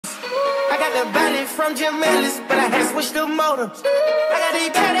like the ballet from Jim Ellis, but I had switched the motor. I got these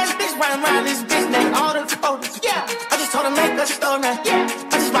badass bitch running around this bitch, named all the quotas. Yeah, I just told her make a store now. Yeah, I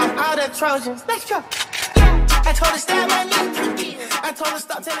just bought all the Trojans. Let's go. Yeah, I told her stab my knee. I told her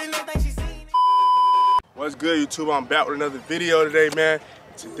stop telling everything she seen. What's good, YouTube? I'm back with another video today, man.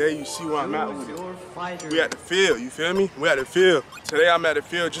 Today you see where I'm at with it. We at the field, you feel me? We at the field. Today I'm at the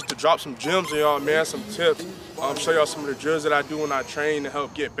field just to drop some gems on y'all, man, some tips. Show y'all some of the drills that I do when I train to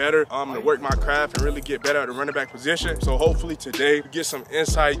help get better, to work my craft and really get better at the running back position. So hopefully today, get some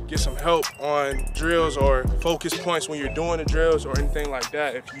insight, get some help on drills or focus points when you're doing the drills or anything like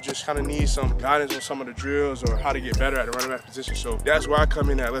that. If you just kind of need some guidance on some of the drills or how to get better at the running back position. So that's where I come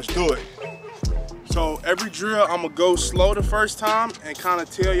in at. Let's do it. So every drill, I'm gonna go slow the first time and kind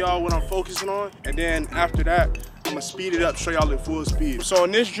of tell y'all what I'm focusing on. And then after that, I'm gonna speed it up, show y'all the full speed. So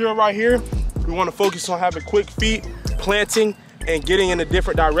in this drill right here, we wanna focus on having quick feet, planting, and getting in a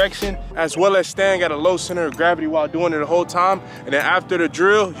different direction, as well as staying at a low center of gravity while doing it the whole time. And then after the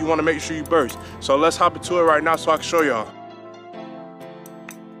drill, you wanna make sure you burst. So let's hop into it right now so I can show y'all.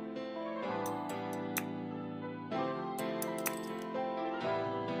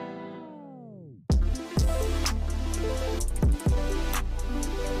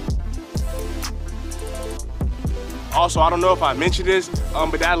 Also, I don't know if I mentioned this,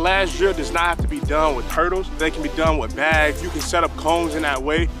 but that last drill does not have to be done with hurdles. They can be done with bags. You can set up cones in that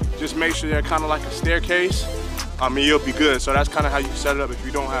way. Just make sure they're kind of like a staircase. You'll be good. So that's kind of how you set it up if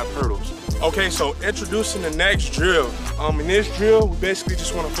you don't have hurdles. Okay, so introducing the next drill. In this drill, we basically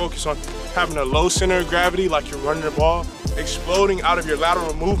just want to focus on having a low center of gravity like you're running the ball, exploding out of your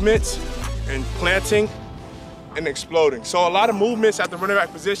lateral movements, and planting and exploding. So a lot of movements at the running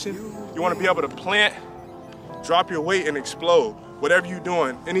back position, you want to be able to plant, drop your weight and explode, whatever you're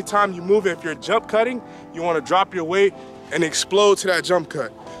doing. Anytime you move it, if you're jump cutting, you want to drop your weight and explode to that jump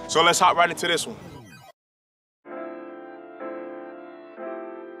cut. So let's hop right into this one.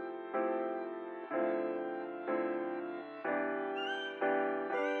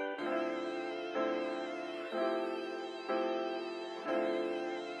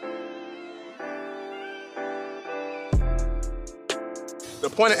 The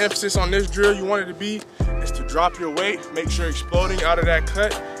point of emphasis on this drill you want it to be is to drop your weight, make sure you're exploding out of that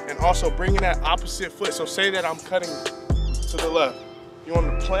cut, and also bringing that opposite foot. So say that I'm cutting to the left. You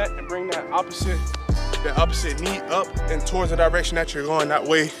want to plant and bring that opposite knee up and towards the direction that you're going. That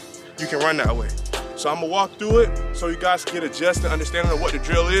way you can run that way. So I'm gonna walk through it so you guys can get a just understanding of what the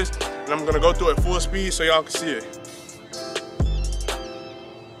drill is, and I'm gonna go through it full speed so y'all can see it.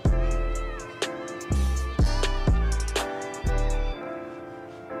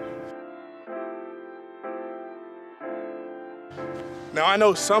 Now I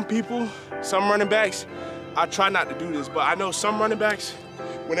know some people, some running backs, I try not to do this, but I know some running backs,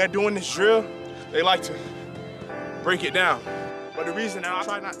 when they're doing this drill, they like to break it down. But the reason I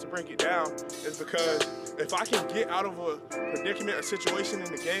try not to break it down is because if I can get out of a predicament or situation in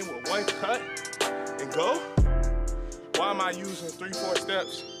the game with one cut and go, why am I using 3-4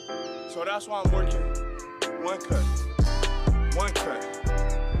 steps? So that's why I'm working one cut,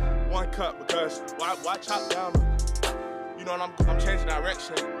 because why chop down? You know, and I'm changing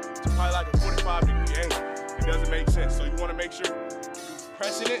direction to probably like a 45-degree angle. It doesn't make sense. So you want to make sure you're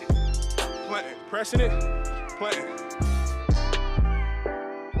pressing it, planting, pressing it, planting.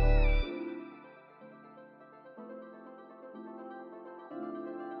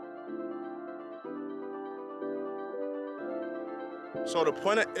 So the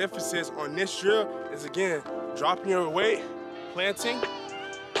point of emphasis on this drill is, again, dropping your weight, planting,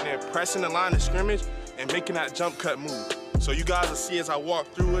 and then pressing the line of scrimmage and making that jump cut move. So you guys will see as I walk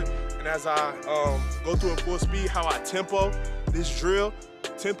through it and as I go through it full speed how I tempo this drill.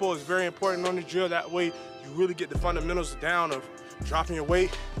 Tempo is very important on the drill. That way you really get the fundamentals down of dropping your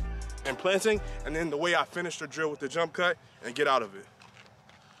weight and planting, and then the way I finish the drill with the jump cut and get out of it.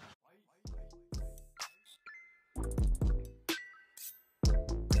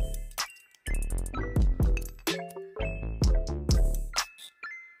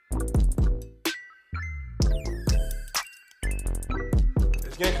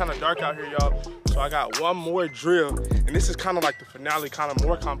 Getting kind of dark out here, y'all, so I got one more drill, and this is kind of like the finale, kind of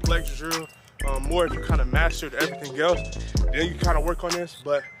more complex drill, more if you kind of mastered everything else, then you kind of work on this.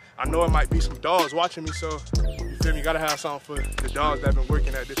 But I know it might be some dogs watching me, so you feel me, you gotta have something for the dogs that have been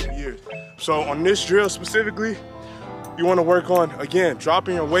working at this for years. So on this drill specifically, you want to work on, again,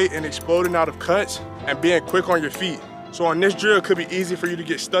 dropping your weight and exploding out of cuts and being quick on your feet. So on this drill, it could be easy for you to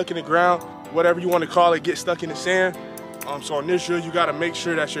get stuck in the ground, whatever you want to call it, get stuck in the sand. So on this drill, you gotta make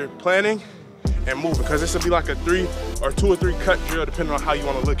sure that you're planning and moving, because this will be like a 2 or 3 cut drill depending on how you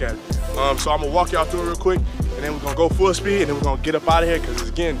want to look at it. So I'm gonna walk y'all through it real quick, and then we're gonna go full speed, and then we're gonna get up out of here because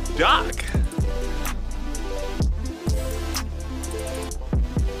it's getting dark.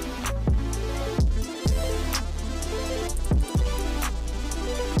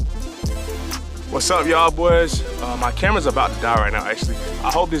 What's up, y'all boys? My camera's about to die right now, actually.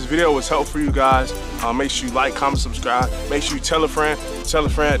 I hope this video was helpful for you guys. Make sure you like, comment, subscribe. Make sure you tell a friend, tell a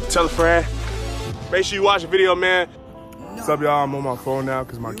friend, tell a friend. Make sure you watch the video, man. What's up, y'all? I'm on my phone now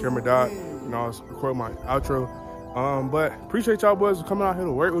because my camera died. You know, I was recording my outro. But appreciate y'all boys for coming out here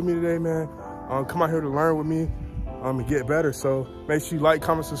to work with me today, man. Come out here to learn with me and get better. So make sure you like,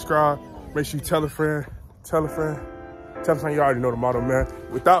 comment, subscribe. Make sure you tell a friend, tell a friend. Tell a friend. You already know the motto, man.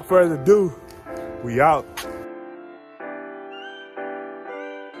 Without further ado, we out.